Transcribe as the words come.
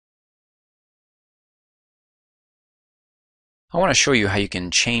I want to show you how you can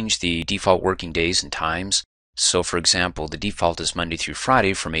change the default working days and times. So for example, the default is Monday through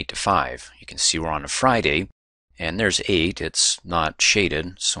Friday from 8 to 5. You can see we're on a Friday and there's 8. It's not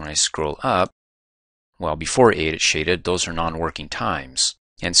shaded. So when I scroll up, well, before 8 it's shaded. Those are non-working times.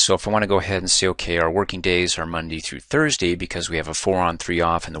 And so if I want to go ahead and say, okay, our working days are Monday through Thursday because we have a 4 on 3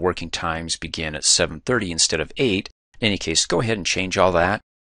 off and the working times begin at 7:30 instead of 8. In any case, go ahead and change all that.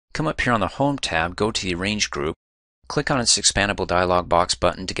 Come up here on the Home tab, go to the Arrange group. Click on its expandable dialog box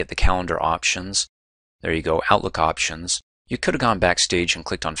button to get the calendar options. There you go, Outlook options. You could have gone backstage and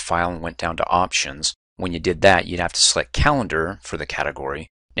clicked on File and went down to Options. When you did that, you'd have to select Calendar for the category.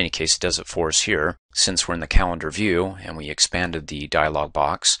 In any case, it does it for us here, since we're in the Calendar view and we expanded the dialog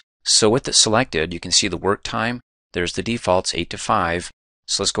box. So with it selected, you can see the work time. There's the defaults, 8 to 5.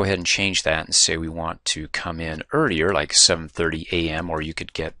 So let's go ahead and change that and say we want to come in earlier, like 7:30 a.m., or you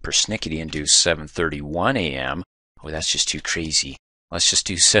could get persnickety and do 7:31 a.m. Oh, that's just too crazy. Let's just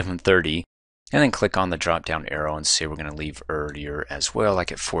do 7:30 and then click on the drop down arrow and say we're going to leave earlier as well,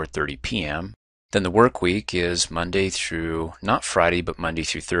 like at 4:30 p.m. Then the work week is Monday through, not Friday, but Monday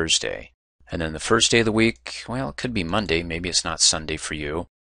through Thursday. And then the first day of the week, well, it could be Monday, maybe it's not Sunday for you.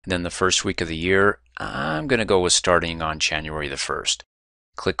 And then the first week of the year, I'm going to go with starting on January the 1st.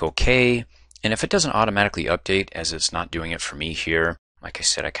 Click OK, and if it doesn't automatically update, as it's not doing it for me here, like I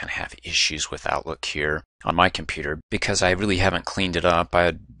said, I kind of have issues with Outlook here on my computer because I really haven't cleaned it up.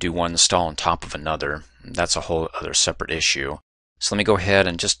 I do one install on top of another. That's a whole other separate issue. So let me go ahead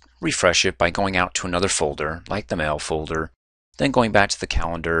and just refresh it by going out to another folder, like the Mail folder, then going back to the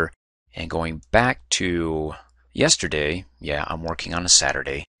calendar and going back to yesterday. Yeah, I'm working on a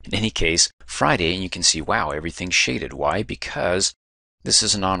Saturday. In any case, Friday, and you can see, wow, everything's shaded. Why? Because this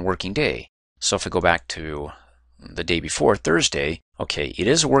is a non-working day. So if I go back to the day before, Thursday, okay, it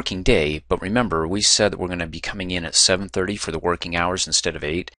is a working day, but remember we said that we're going to be coming in at 7:30 for the working hours instead of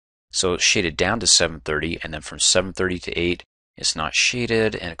 8. So it's shaded down to 7:30, and then from 7:30 to 8, it's not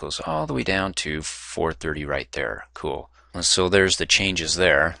shaded, and it goes all the way down to 4:30 right there. Cool. And so there's the changes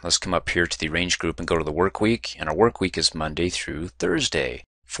there. Let's come up here to the Arrange group and go to the work week, and our work week is Monday through Thursday.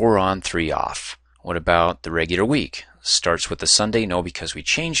 4 on, 3 off. What about the regular week? Starts with a Sunday? No, because we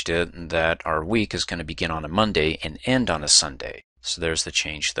changed it that our week is going to begin on a Monday and end on a Sunday. So there's the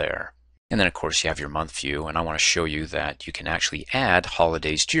change there. And then of course you have your month view, and I want to show you that you can actually add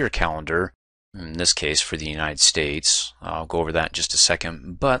holidays to your calendar. In this case for the United States. I'll go over that in just a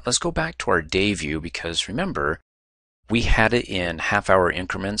second, but let's go back to our day view because remember we had it in half-hour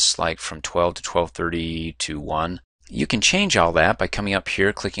increments, like from 12 to 12:30 to 1. You can change all that by coming up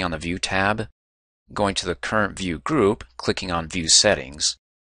here, clicking on the View tab, going to the current view group, clicking on View Settings,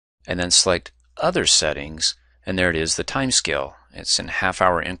 and then select Other Settings, and there it is, the time scale. It's in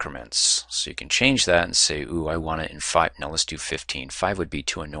half-hour increments. So you can change that and say, ooh, I want it in 5. No, let's do 15. 5 would be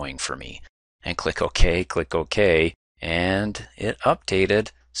too annoying for me. And click OK, and it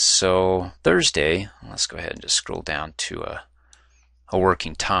updated. So Thursday, let's go ahead and just scroll down to a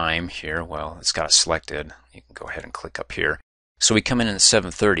working time here. Well, it's got it selected. You can go ahead and click up here. So we come in at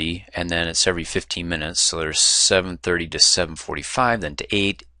 7:30, and then it's every 15 minutes. So there's 7:30 to 7:45, then to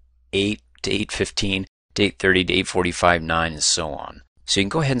 8, 8 to 8:15, to 8:30 to 8:45, 9, and so on. So you can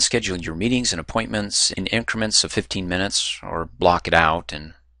go ahead and schedule your meetings and appointments in increments of 15 minutes, or block it out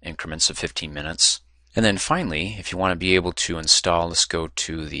in increments of 15 minutes. And then finally, if you want to be able to install, let's go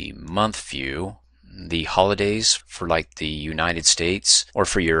to the month view, the holidays for like the United States, or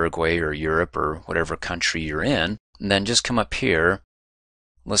for Uruguay or Europe or whatever country you're in. And then just come up here.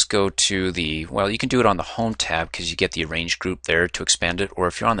 Let's go to the, well, you can do it on the Home tab because you get the Arrange group there to expand it. Or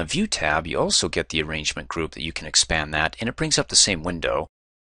if you're on the View tab, you also get the Arrangement group that you can expand that. And it brings up the same window,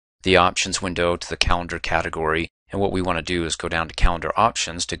 the Options window to the Calendar category. And what we want to do is go down to Calendar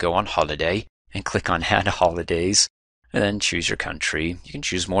Options to go on Holiday and click on Add Holidays. And then choose your country. You can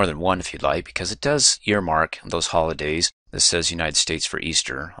choose more than one if you'd like because it does earmark those holidays. This says United States for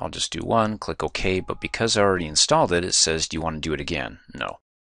Easter. I'll just do one, click OK, but because I already installed it, it says, do you want to do it again? No.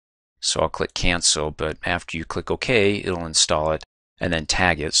 So I'll click Cancel, but after you click OK, it'll install it and then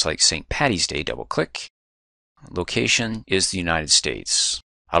tag it. It's like St. Patty's Day, double click. Location is the United States.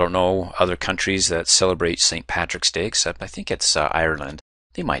 I don't know other countries that celebrate St. Patrick's Day, except I think it's Ireland.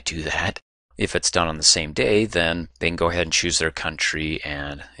 They might do that. If it's done on the same day, then they can go ahead and choose their country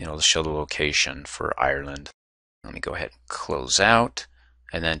and it'll show the location for Ireland. Let me go ahead and close out.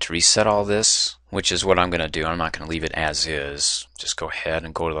 And then to reset all this, which is what I'm going to do, I'm not going to leave it as is. Just go ahead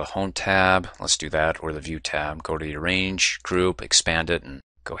and go to the Home tab. Let's do that, or the View tab. Go to the Arrange group, expand it, and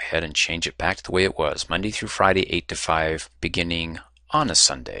go ahead and change it back to the way it was. Monday through Friday, 8 to 5, beginning on a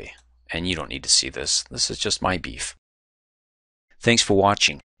Sunday. And you don't need to see this. This is just my beef. Thanks for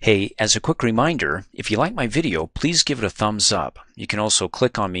watching. Hey, as a quick reminder, if you like my video, please give it a thumbs up. You can also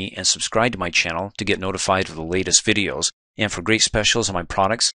click on me and subscribe to my channel to get notified of the latest videos. And for great specials on my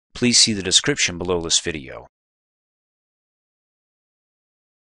products, please see the description below this video.